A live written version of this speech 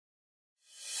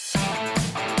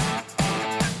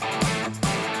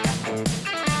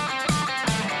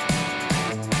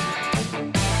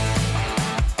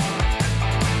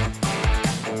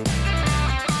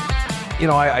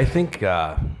I think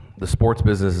the sports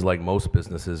business is like most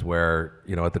businesses where,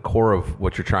 at the core of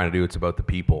what you're trying to do, it's about the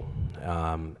people,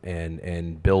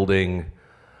 and building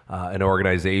an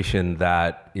organization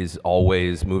that is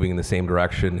always moving in the same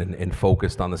direction and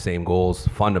focused on the same goals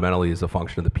fundamentally is a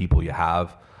function of the people you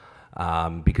have,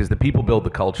 because the people build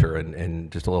the culture.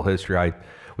 And just a little history, I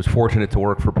was fortunate to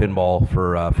work for Pinball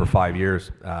for 5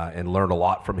 years and learned a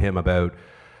lot from him about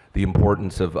the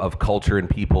importance of culture and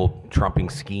people trumping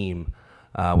scheme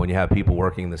when you have people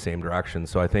working in the same direction.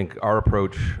 So I think our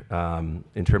approach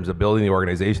in terms of building the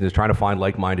organization is trying to find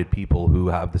like-minded people who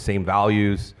have the same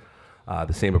values,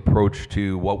 the same approach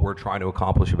to what we're trying to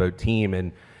accomplish about team.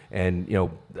 And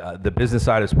the business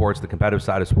side of sports, the competitive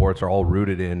side of sports are all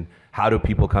rooted in how do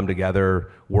people come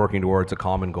together working towards a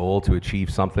common goal to achieve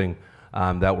something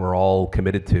that we're all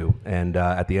committed to. And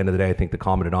at the end of the day, I think the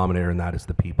common denominator in that is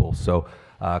the people. So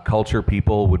culture,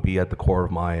 people would be at the core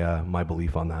of my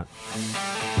belief on that.